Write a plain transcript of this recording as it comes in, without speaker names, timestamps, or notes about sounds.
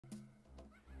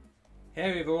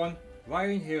Hey everyone,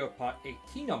 Ryan here with part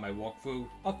 18 on my walkthrough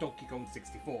of Donkey Kong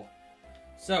 64.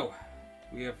 So,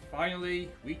 we have finally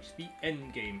reached the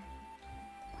end game.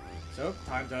 So,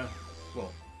 time to,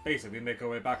 well, basically make our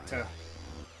way back to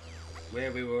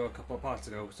where we were a couple of parts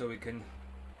ago so we can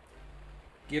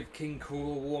give King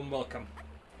Rool a warm welcome.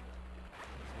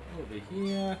 So over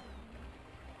here,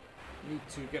 need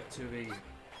to get to the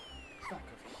back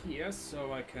of here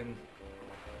so I can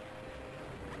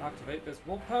activate this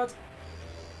warp pad.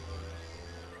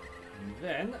 And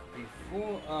then,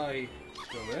 before I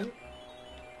go in,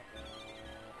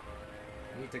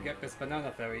 I need to get this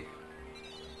banana ferry.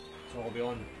 So I'll be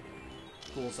on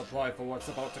full supply for what's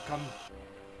about to come.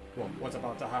 Well, what's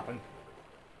about to happen.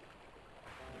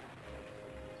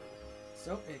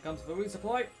 So, here comes the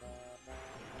resupply.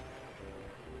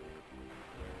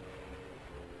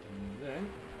 And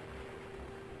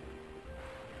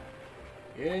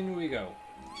then, in we go.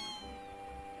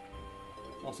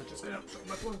 Also, just gonna shut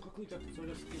my phone quickly, so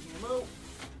just give me a mo.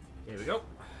 Here we go.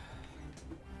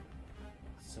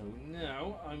 So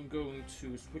now I'm going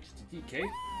to switch to DK.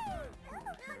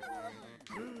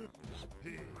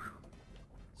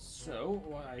 So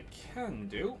what I can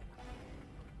do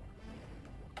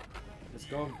is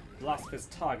go and blast this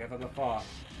target from afar.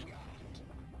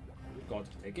 Oh God,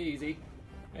 take it easy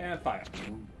and fire.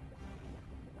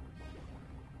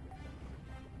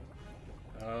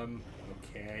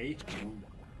 Okay.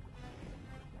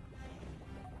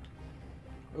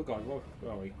 Oh God, where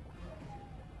are we?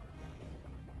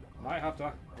 Might have to.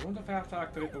 I wonder if I have to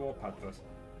activate the warp pad first.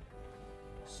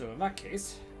 So in that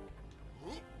case,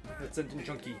 let's send in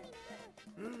Chunky.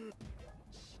 And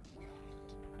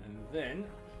then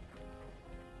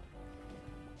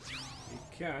we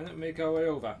can make our way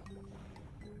over.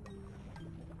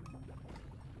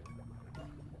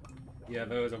 Yeah,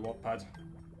 there is a warp pad.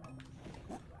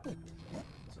 So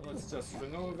let's just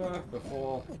swing over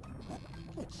before we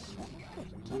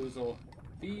lose all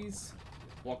these.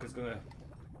 Block is gonna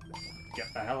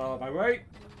get the hell out of my way.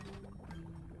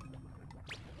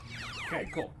 Okay,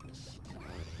 cool.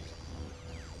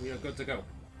 We are good to go.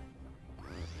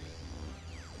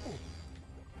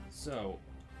 So,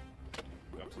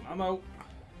 grab some ammo.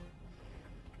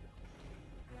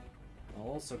 I'll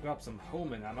also grab some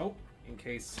homing ammo in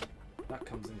case that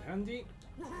comes in handy.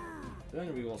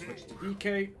 Then we will switch to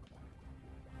DK.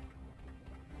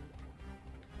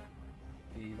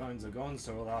 The vines are gone,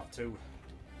 so we'll have to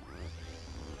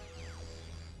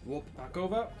warp back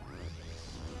over.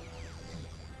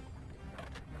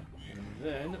 And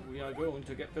then we are going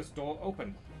to get this door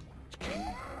open.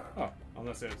 Oh,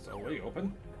 unless it's already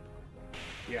open.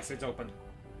 Yes, it's open.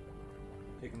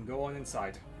 You can go on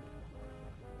inside.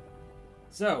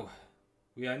 So,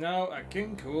 we are now at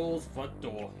King Rool's front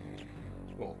door.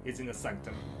 Well, he's in the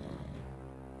sanctum.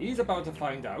 He's about to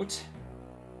find out,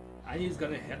 and he's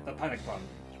gonna hit the panic button.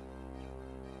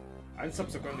 And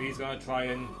subsequently he's gonna try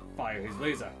and fire his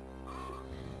laser,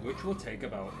 which will take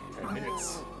about 10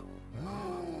 minutes.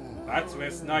 That's where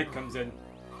Snide comes in.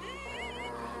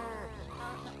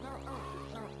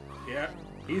 Yeah,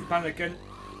 he's panicking.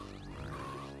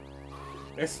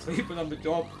 They're sleeping on the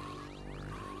job.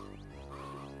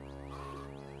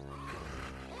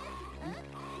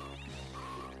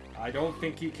 I don't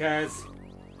think he cares.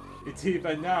 It's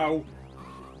either now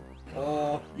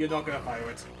or you're not gonna fire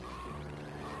it.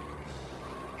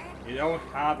 You don't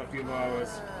have a few more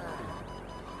hours.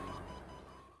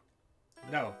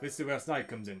 Now, this is where Snide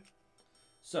comes in.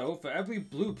 So, for every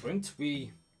blueprint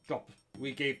we dropped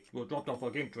off our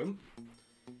game to him,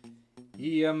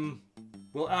 he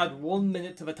will add 1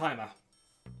 minute to the timer.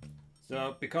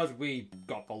 So, because we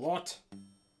got the lot,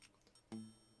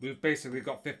 we've basically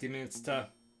got 50 minutes to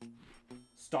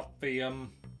stop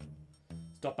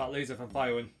that laser from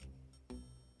firing.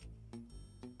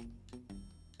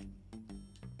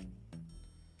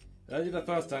 Ready the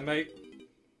first time, mate.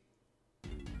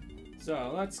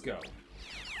 So, let's go.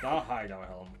 The hideout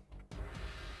helm.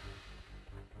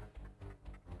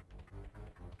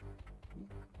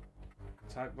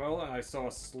 Tag roll, and I saw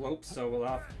a slope, so we'll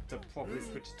have to probably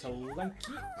switch to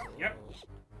Lanky. Yep.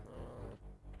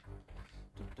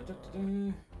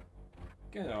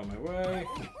 Get out of my way.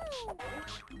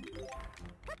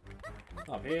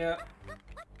 Up here.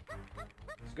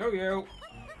 Let's go, you.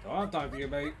 Don't have time for you,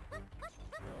 mate.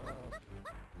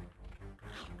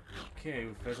 Okay,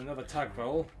 there's another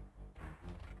tadpole.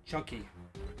 Chunky.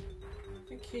 I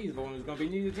think he's the one who's going to be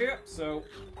needed here, so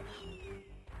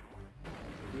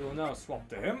we will now swap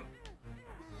to him.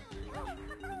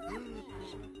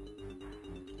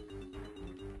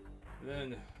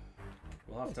 Then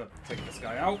we'll have to take this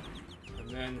guy out, and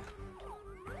then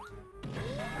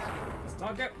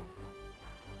target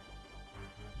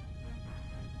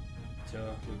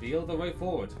to reveal the way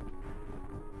forward.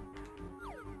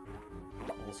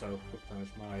 Also, replenish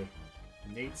my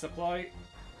nade supply.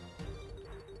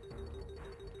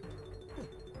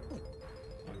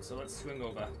 Right, so let's swing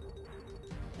over.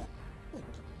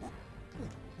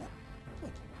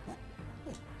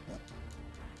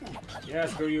 Yeah,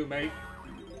 screw you, mate.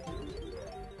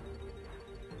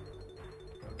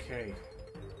 Okay.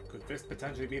 Could this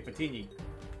potentially be Fatini?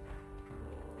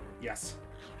 Yes.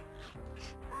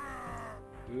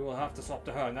 We will have to swap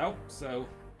to her now, so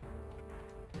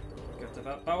get to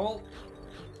that barrel.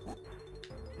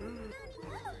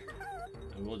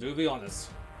 And we'll do the honors.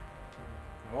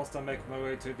 And whilst I make my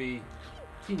way to the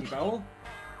teeny barrel,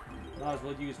 might as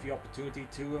well use the opportunity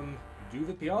to do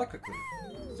the PR quickly.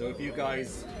 So if you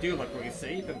guys do like what you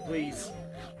see, then please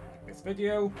like this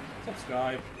video,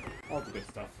 subscribe, all the good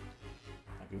stuff.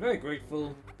 I'd be very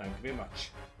grateful. Thank you very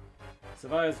much. So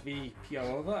that is the PR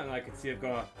over, and I can see I've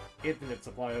got an infinite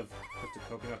supply of cooked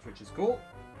coconut, which is cool.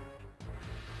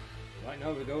 Right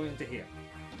now we're going into here.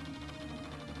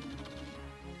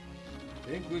 I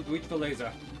think we've reached the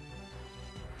laser.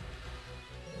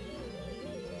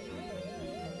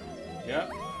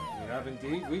 Yep, we have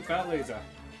indeed reached that laser.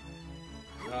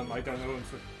 I don't know.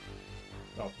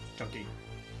 Oh, chunky.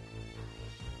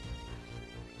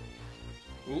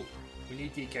 Ooh, we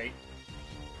need DK.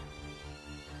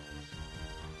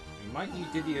 We might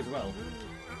need Diddy as well.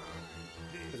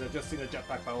 Because I've just seen a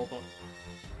jetpack barrel, but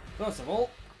first of all,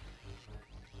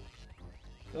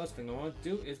 first thing I want to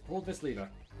do is pull this lever.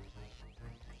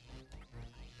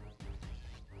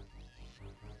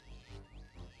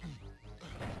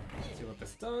 See what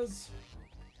this does.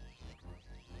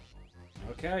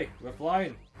 Okay, we're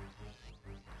flying.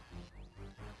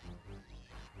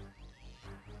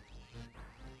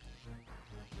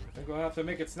 I think we'll have to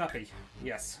make it snappy.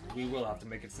 Yes, we will have to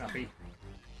make it snappy.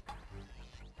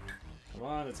 Come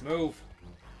on, let's move.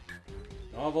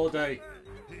 Not all day.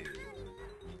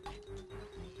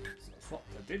 So swap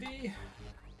to Diddy.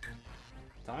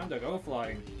 Time to go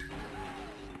flying.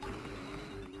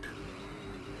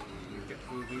 We get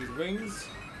through these rings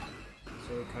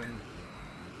so we can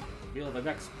reveal the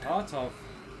next part of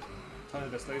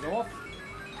turning this laser off.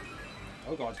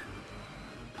 Oh god.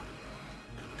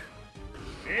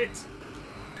 Shit!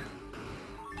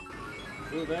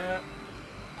 Through there.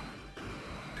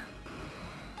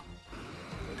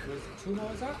 There's 2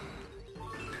 more, is that?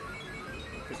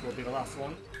 This will be the last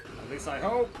one. At least I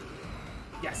hope.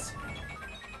 Yes!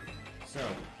 So.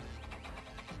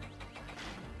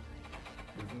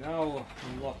 We've now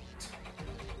unlocked,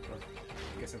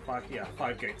 I guess,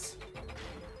 5 gates.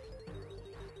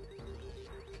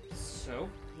 So,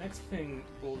 next thing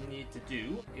we'll need to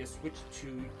do is switch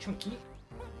to Chunky,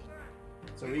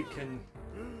 so we can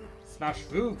smash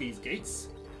through these gates.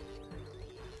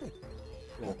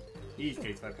 Well, these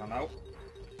gates that come out.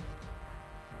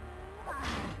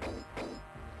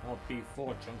 I'll be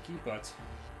for Chunky, but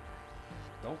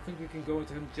don't think we can go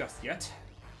into him just yet.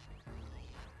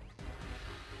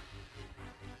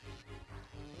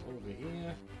 Over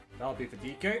here. That'll be for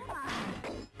DK.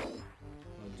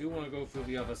 I do want to go through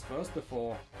the others first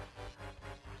before.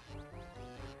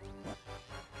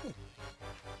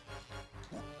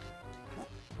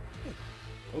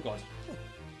 Oh god.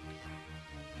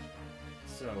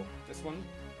 So, this one.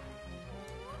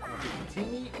 I'll be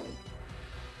continue.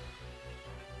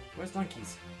 Where's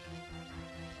Donkeys?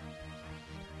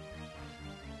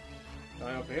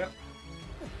 Guy up here.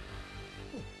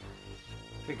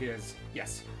 Figures.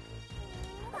 Yes.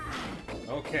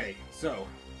 Okay, so.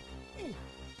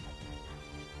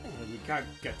 We can't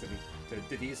get to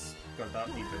Diddy's. Got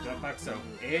that need the jetpack, so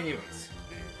anyways.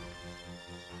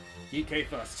 DK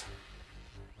first.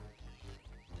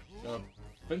 So I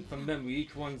think from memory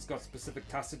each one's got specific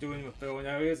tasks to do in with their own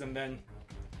areas, and then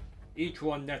each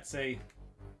one nets a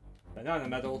banana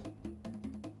medal,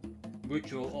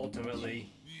 which will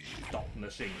ultimately stop the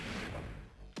machine.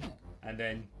 And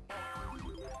then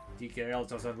DKL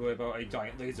doesn't have to worry about a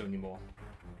giant laser anymore.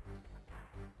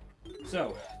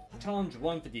 So, challenge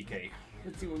 1 for DK.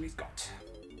 Let's see what he's got.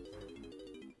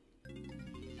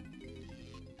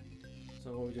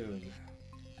 So what are we doing?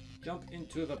 Jump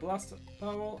into the blast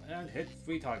barrel and hit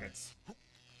 3 targets.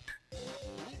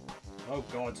 Oh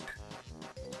god.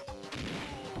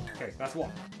 Okay, that's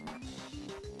 1.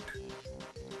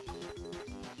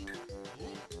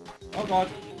 Oh god.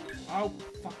 Oh,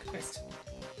 fuck, missed.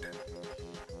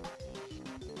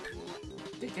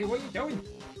 DK, what are you doing?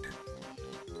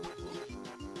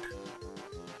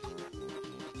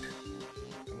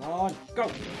 Come on,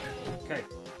 go! Okay.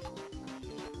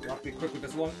 We'll have to be quick with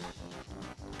this one.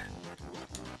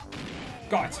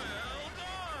 Got it!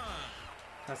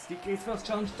 That's DK's first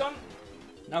challenge done.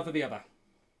 Now for the other.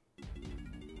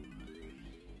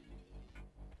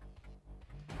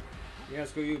 Yeah,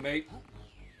 screw you, mate.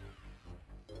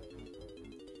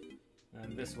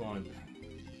 And this one.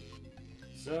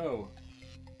 So,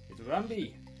 it's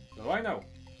Rambi, the Rhino.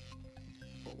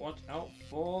 But watch out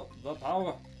for the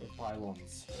power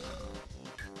pylons.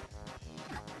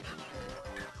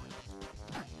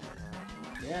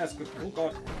 Yes, good. Oh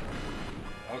god.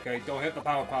 Okay, don't hit the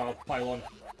power pylon.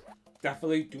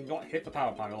 Definitely do not hit the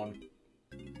power pylon.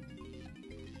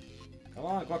 Come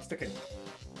on, clock's ticking.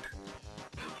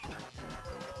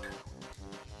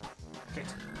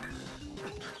 Shit.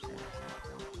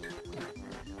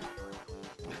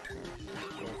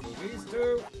 Go for these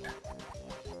two.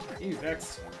 He's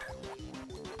next.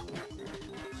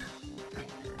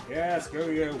 Yeah,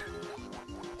 screw you.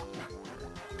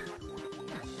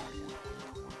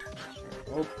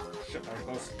 Oh, shit, that was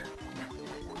close.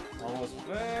 Almost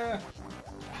there.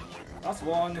 That's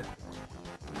one.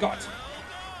 Got it.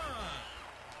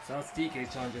 So that's DK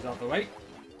challenges out the way.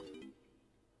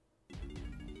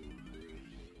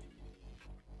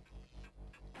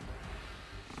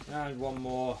 And one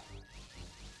more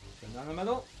banana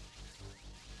medal,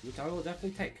 which I will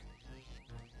definitely take.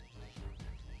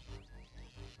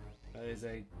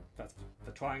 That's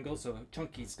the triangle, so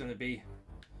Chunky's gonna be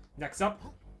next up.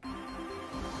 So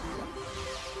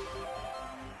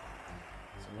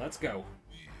let's go.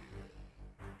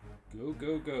 Go,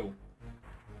 go, go.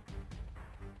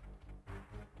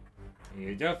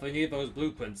 You definitely need those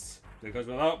blueprints, because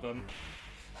without them,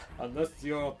 unless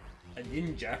you're a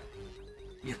ninja,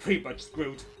 you're pretty much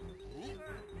screwed.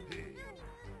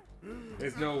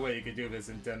 There's no way you can do this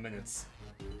in 10 minutes.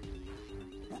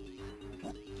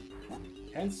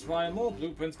 Hence why more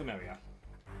blueprints for Maria.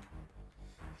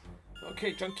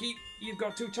 Okay, Chunky, you've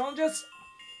got 2 challenges.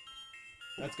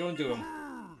 Let's go and do them.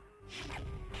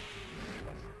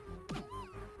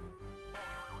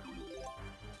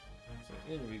 So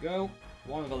in we go.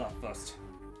 One of the left first.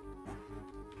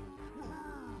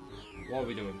 What are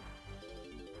we doing?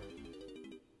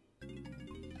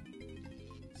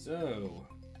 So,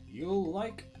 you'll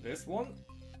like this one.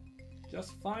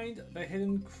 Just find the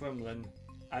hidden Kremlin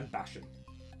and bash him.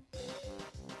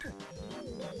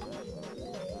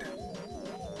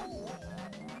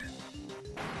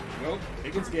 Well,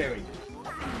 big and scary.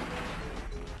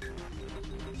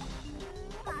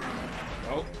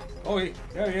 Oh, oh,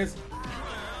 there he is.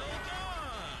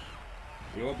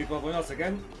 You won't be bothering us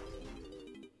again.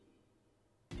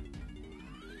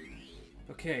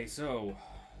 Okay, so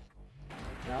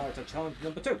now it's a challenge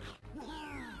number 2.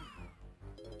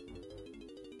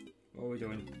 What are we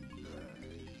doing?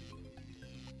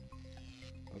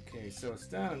 Okay, so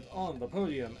stand on the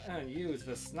podium and use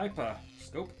the sniper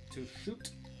scope to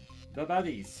shoot the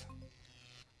baddies.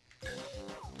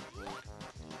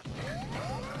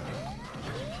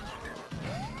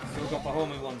 Still got the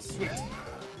home in one, sweet.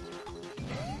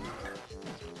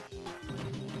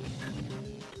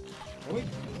 Oh wait,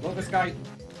 blow this guy.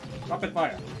 Rapid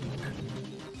fire.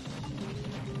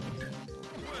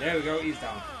 There we go, he's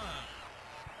down.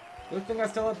 Good thing I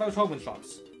still have those homing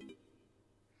shots.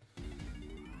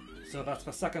 So that's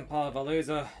the second part of the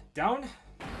laser down.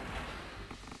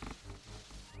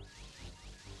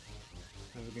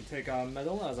 And we can take our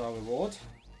medal as our reward.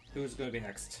 Who's going to be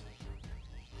next?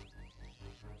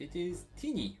 It is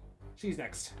Teeny. She's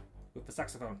next with the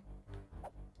saxophone.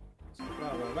 So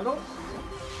grab our medal.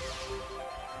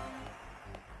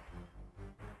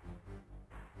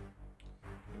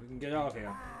 And we can get out of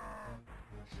here.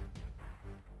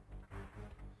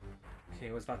 Okay,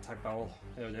 where's that tag barrel?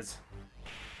 There it is.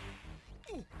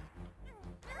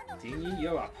 Teeny,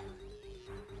 you're up.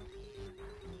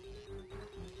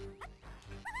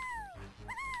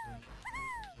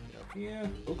 Get up here.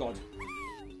 Oh god.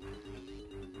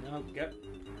 Now get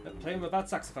playing with that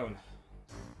saxophone.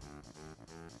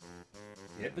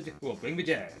 Yep, we'll bring the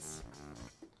jazz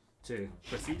to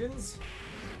proceedings.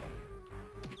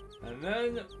 And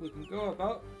then we can go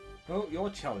about your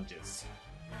challenges.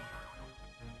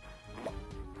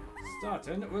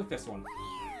 Starting with this one.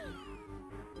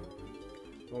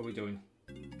 What are we doing?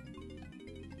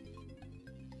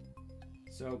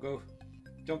 So go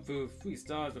jump through 3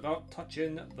 stars without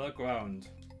touching the ground.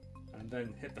 And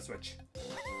then hit the switch.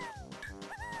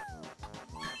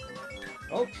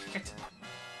 Oh shit!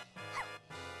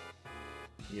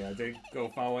 Yeah, I didn't go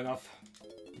far enough.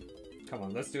 Come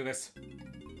on, let's do this.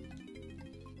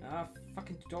 Ah,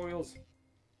 fucking tutorials.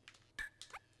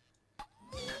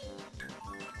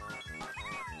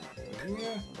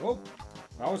 Here. Oh,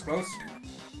 that was close.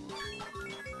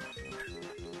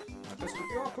 This could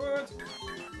be awkward.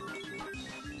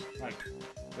 Right,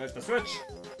 there's the switch.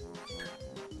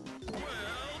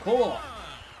 Cool.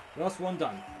 Last one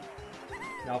done.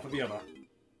 Now for the other.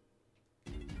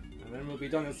 And then we'll be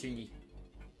done and see.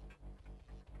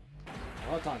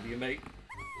 How much time do you make?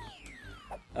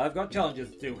 I've got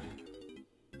challenges to do.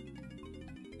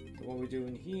 So what are we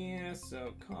doing here?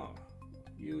 So, car.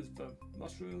 Use the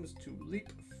mushrooms to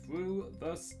leap through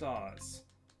the stars.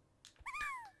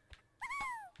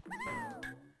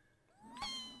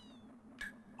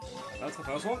 That's the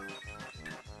first one.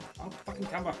 Oh, fucking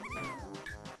camera.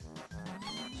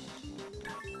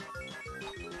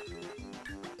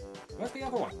 Where's the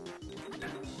other one?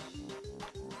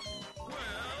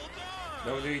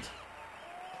 No need.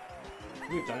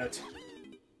 We've done it.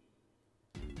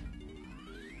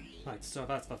 Right, so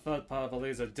that's the third part of the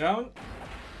laser down.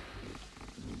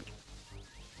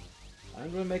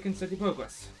 And we're making steady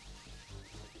progress.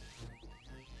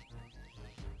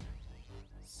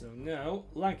 So now,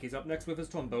 Lanky's up next with his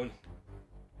trombone.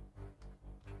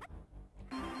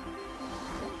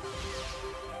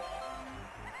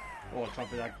 Or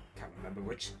trumpet, I can't remember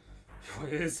which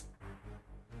it is.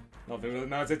 Not that it really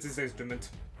matters, it's his instrument.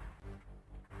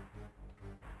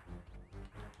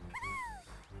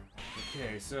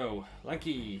 Okay, so,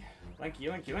 Lanky,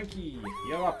 you're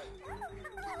up.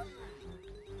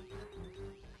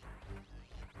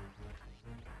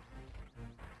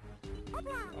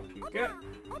 Up we get.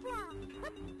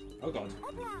 Oh god.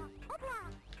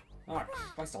 Ah,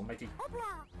 Christ almighty.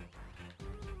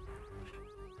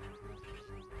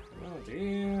 Oh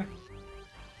dear.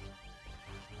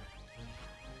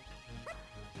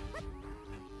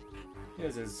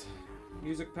 Here's his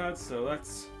music pad, so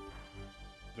let's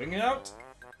bring it out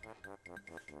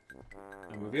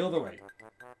and reveal the way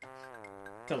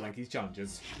to Lanky's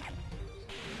challenges.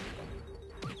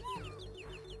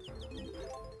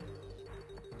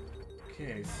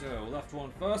 Okay, so left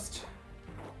one first.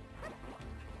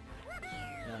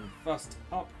 And first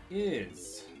up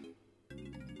is...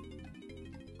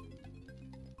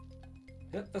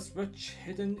 hit the switch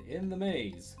hidden in the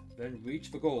maze, then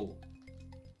reach the goal.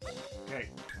 Okay,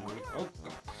 now we... oh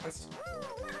god, Christ.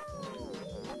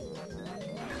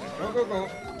 Go, go, go!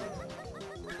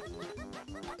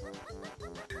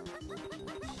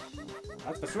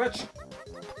 That's the switch!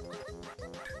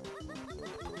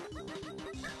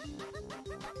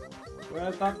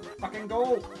 Where's that fucking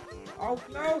goal? Oh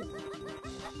no!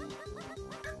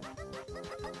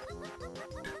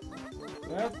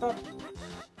 Where's the...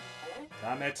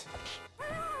 damn it!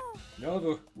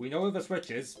 No, we know where the switch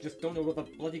is, just don't know where the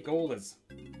bloody goal is.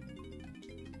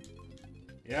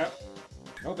 Yeah.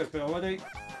 Nope, it's been already.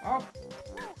 Oh!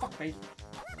 Fuck me!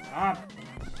 Ah!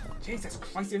 Jesus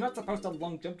Christ, you're not supposed to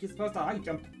long jump, you're supposed to high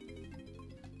jump!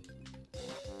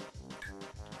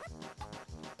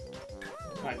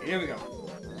 Right, here we go.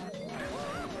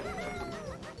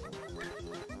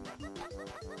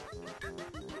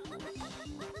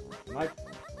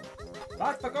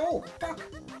 That's the goal! Fuck!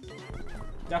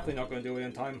 Definitely not going to do it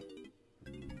in time.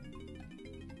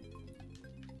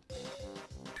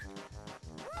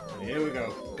 Here we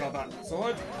go. Got that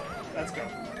sword. Let's go.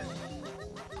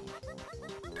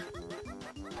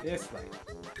 This way.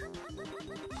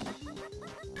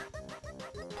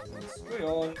 And straight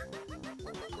on.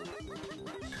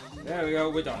 There we go,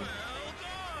 we're done.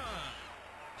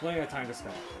 Plenty of time to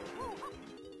spare.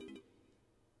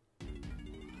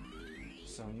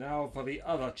 So now for the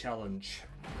other challenge.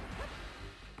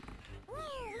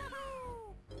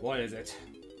 What is it?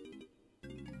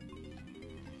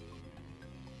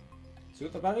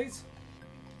 Super baddies?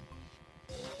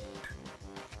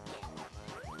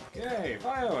 Okay,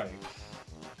 fire away.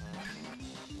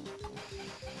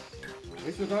 At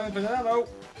least we're going for the ammo.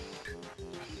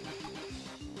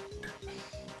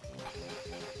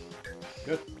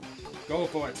 Good. Go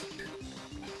for it.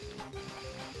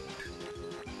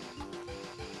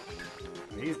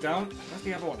 He's down. Where's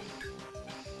the other one?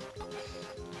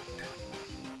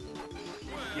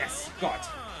 Yes, got it.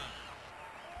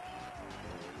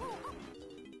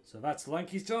 So that's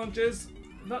Lanky's challenges.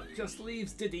 That just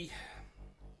leaves Diddy.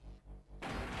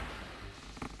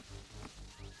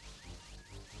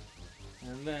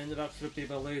 And then that should be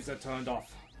the laser turned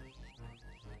off.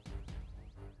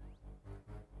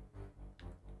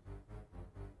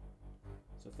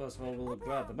 So first of all, we'll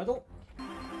grab the medal.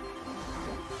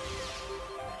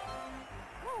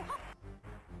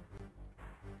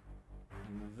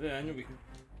 And then we can...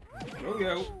 oh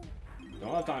yo!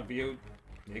 Don't have time for you.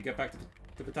 Need to get back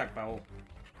to the attack barrel.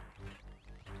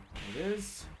 It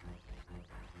is.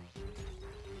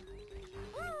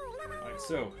 Right,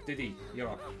 so, Diddy, you're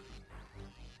up.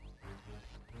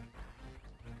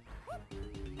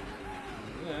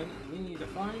 then we need to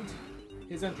find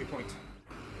his entry point,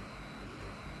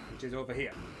 which is over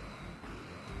here.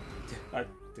 That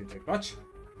didn't take much.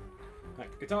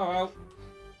 Right, guitar out.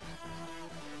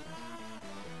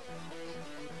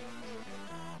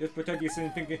 Just pretend you're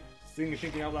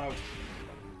thinking out loud.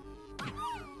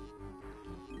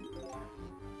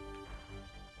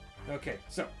 Okay,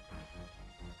 so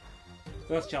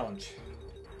first challenge.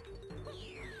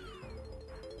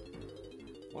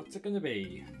 What's it gonna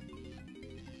be?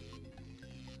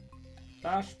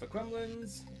 Dash for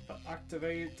gremlins, but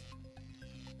activate,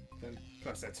 then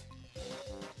press it.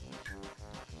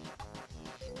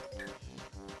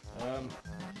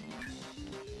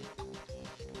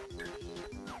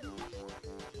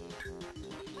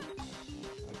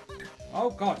 Oh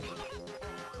god!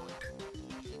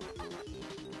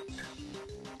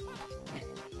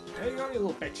 There you go, you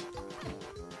little bitch.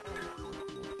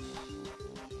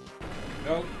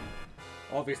 No.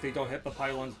 Obviously don't hit the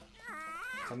pylons.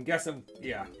 So I'm guessing,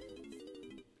 yeah.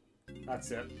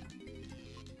 That's it.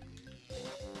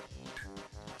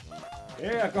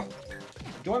 Yeah, go.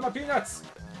 Enjoy my peanuts!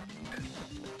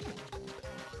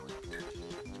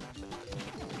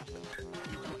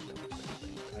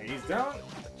 He's down.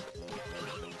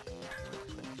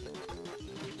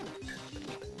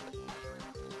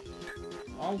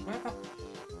 Oh, where the...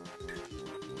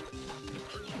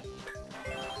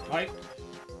 Right.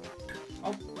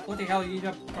 Oh, what the hell, you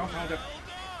just got around it.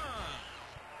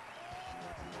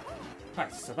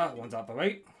 Right, so that one's out the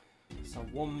way. So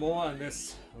one more and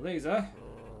this laser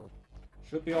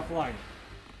should be offline.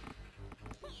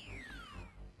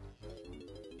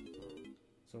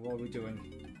 So what are we doing?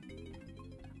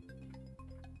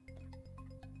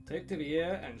 Take to the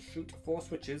air and shoot 4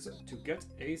 switches to get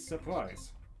a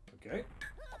surprise. Okay.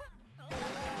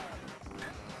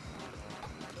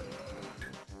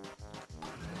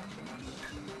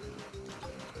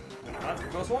 And that's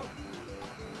the first one.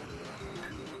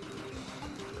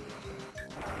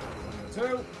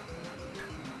 2.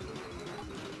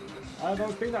 I have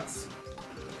those peanuts.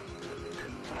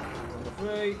 Number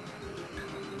 3.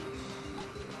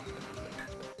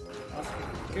 That's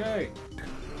okay.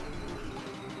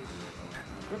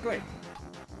 Quickly.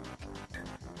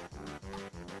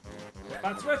 Get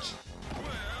that switch.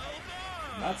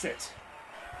 And that's it.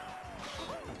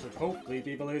 That should hopefully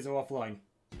be the laser offline.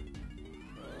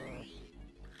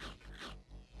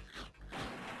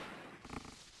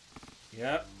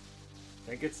 Yep. I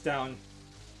think it's down.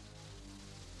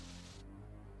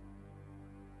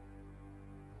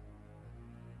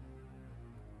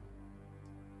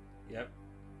 Yep.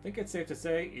 I think it's safe to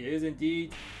say it is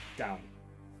indeed down.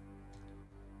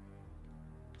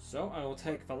 So I will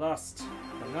take the last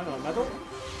banana medal.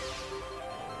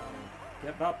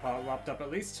 Get that part wrapped up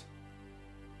at least.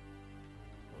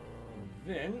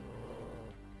 And then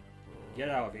get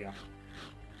out of here.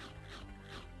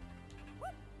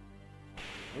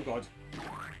 Oh god.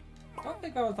 Don't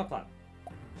think that was the plan.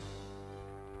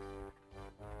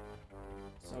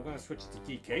 So I'm going to switch to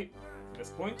DK at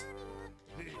this point.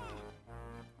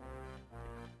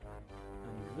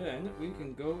 And then we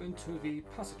can go into the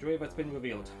passageway that's been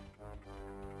revealed.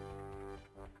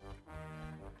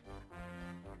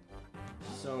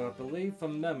 So I believe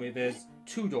from memory there's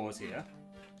 2 doors here.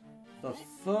 The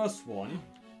first one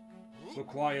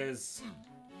requires,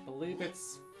 I believe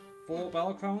it's 4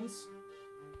 battle crowns.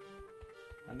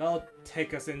 And that'll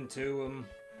take us into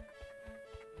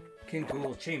King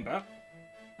Rool's chamber.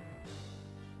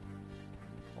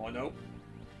 Oh no.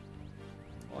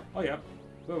 Oh yeah,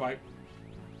 we're right.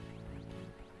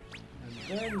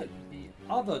 And then the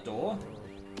other door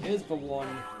is the one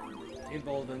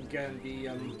involving getting the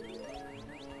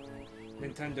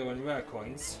Nintendo and Rare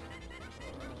coins,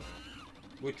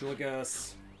 which will get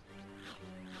us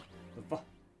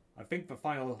I think the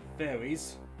final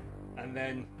fairies, and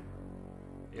then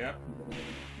yep,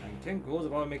 and King Rool's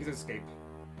about to make his escape,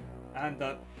 and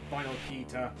the final key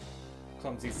to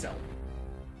Clumsy's cell.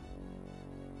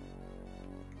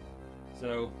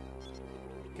 So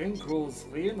King Rool's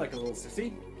fleeing like a little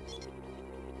sissy.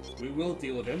 We will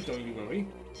deal with him, don't you worry.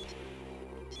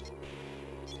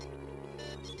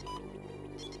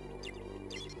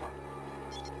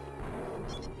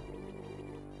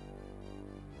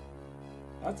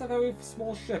 That's a very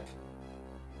small ship.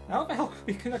 How the hell can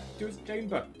we connect to his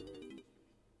chamber?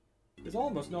 There's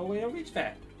almost no way to reach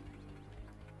there.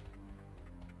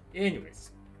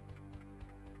 Anyways.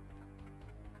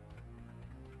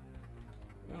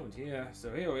 Around here,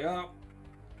 so here we are.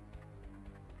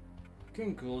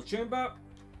 King Rool's chamber.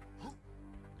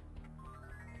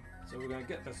 So we're gonna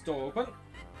get this door open.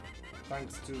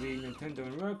 Thanks to the Nintendo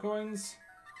and Rare coins.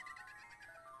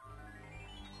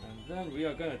 And then we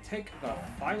are going to take the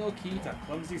final key to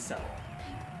Clumsy Cell.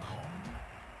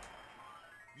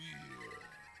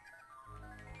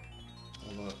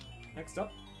 Next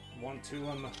up, want to,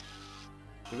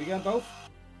 do we get both?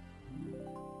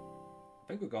 I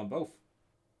think we've gone both.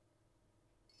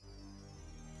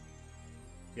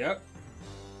 Yep.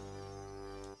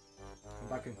 Come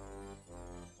back in.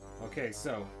 Okay,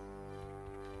 so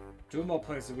 2 more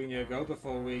places we need to go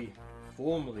before we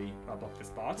formally wrap up this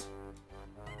part.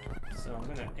 So I'm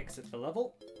gonna exit the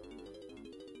level.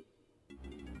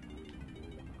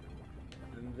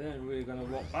 And then we're gonna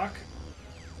walk back.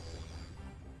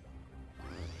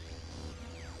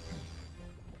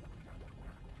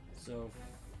 So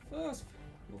first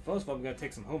of all, I'm gonna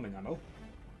take some homing ammo.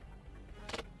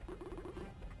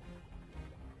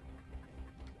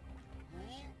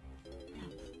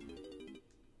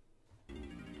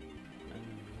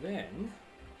 And then,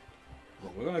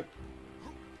 well, we're gonna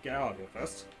get out of here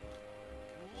first.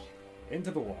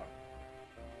 Into the water.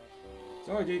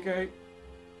 Sorry, DK.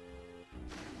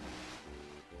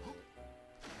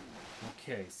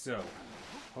 Okay, so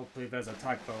hopefully there's a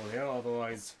tag bow here,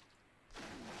 otherwise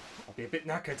I'll be a bit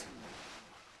knackered.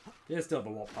 There's still the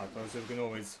warp pad though, so we can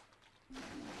always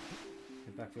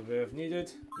get back for there if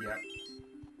needed. Yep.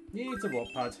 Needs a warp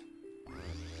pad.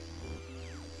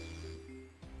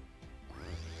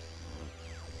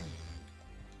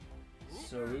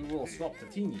 So we will swap the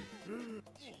teeny.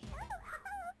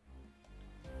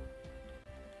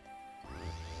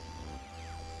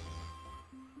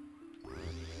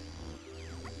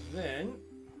 Then,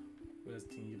 where's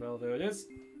Teeny Bell? There it is.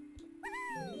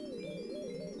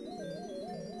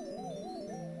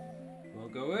 We'll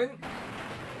go in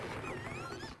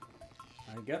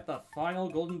and get the final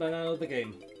golden banana of the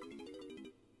game.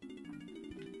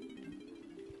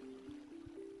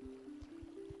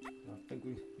 I think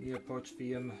we need to approach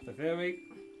the fairy.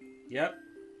 Yep,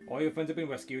 all your friends have been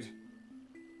rescued.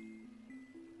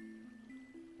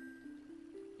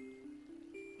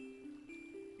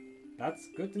 That's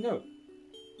good to know.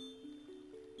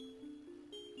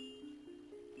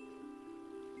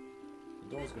 The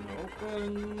door's gonna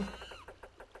open.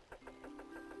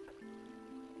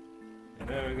 And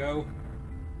there we go.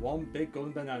 One big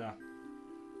golden banana.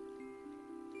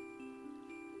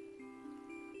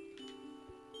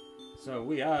 So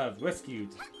we have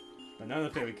rescued Banana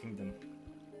Fairy Kingdom.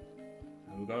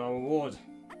 And we got our reward.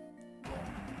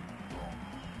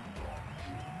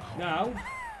 Now,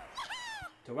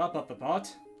 to wrap up the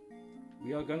part,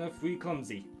 we are gonna free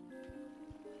Clumsy.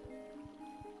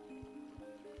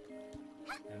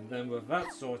 And then with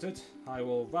that sorted, I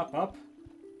will wrap up,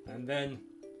 and then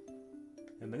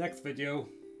in the next video,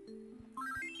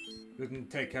 we can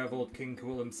take care of old King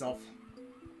Rool himself.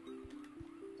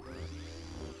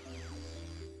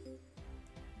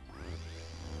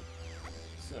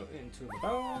 So into the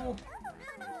barrel.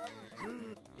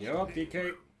 You're up,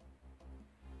 DK.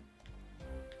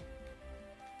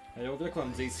 Head over the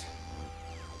Clumsies.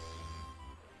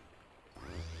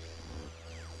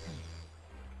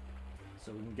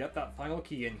 So we can get that final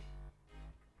key in.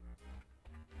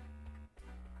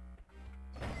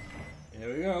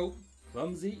 There we go.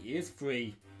 Clumsy is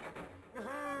free.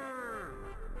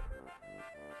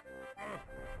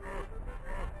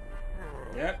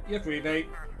 Yep, you're free, mate.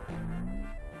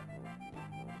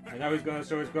 And now he's gonna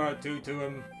show his gratitude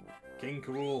to King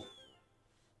Rool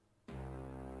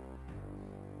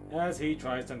as he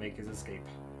tries to make his escape.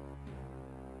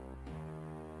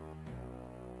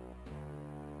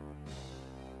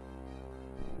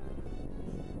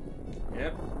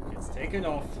 Yep, it's taken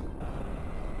off.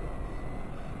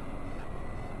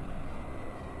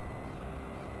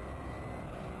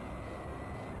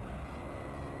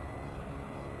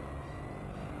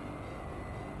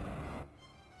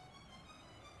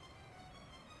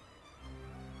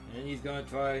 And he's gonna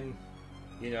try and,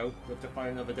 you know, live to fight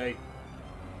another day.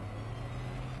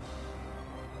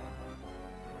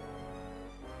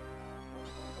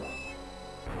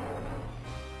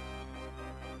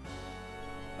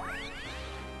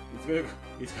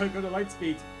 He's gonna go to light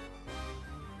speed.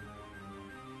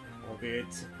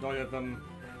 Albeit none of them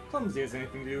Clumsy has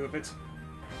anything to do with it.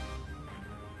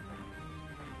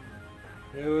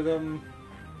 They're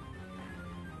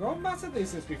grown massively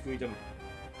since we freed them.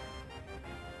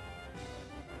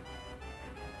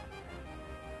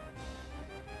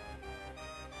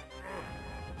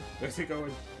 Where's he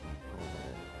going?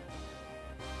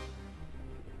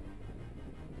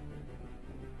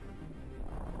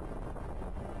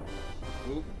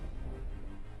 Ooh.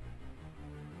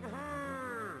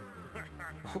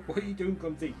 What are you doing,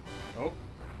 Clumsy? Oh,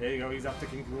 there you go, he's after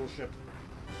King Rool's ship.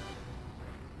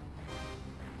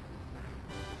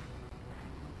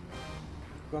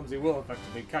 Clumsy will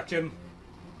effectively catch him,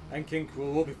 and King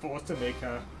Cruel will be forced to make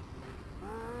a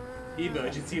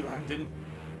emergency landing.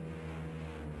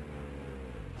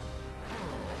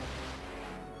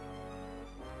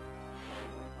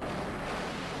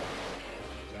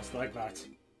 Just like that.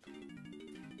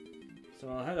 So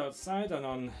I'll head outside, and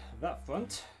on that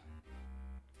front,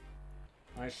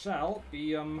 I shall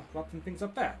be wrapping things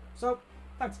up there. So,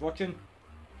 thanks for watching.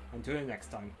 Until next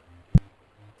time.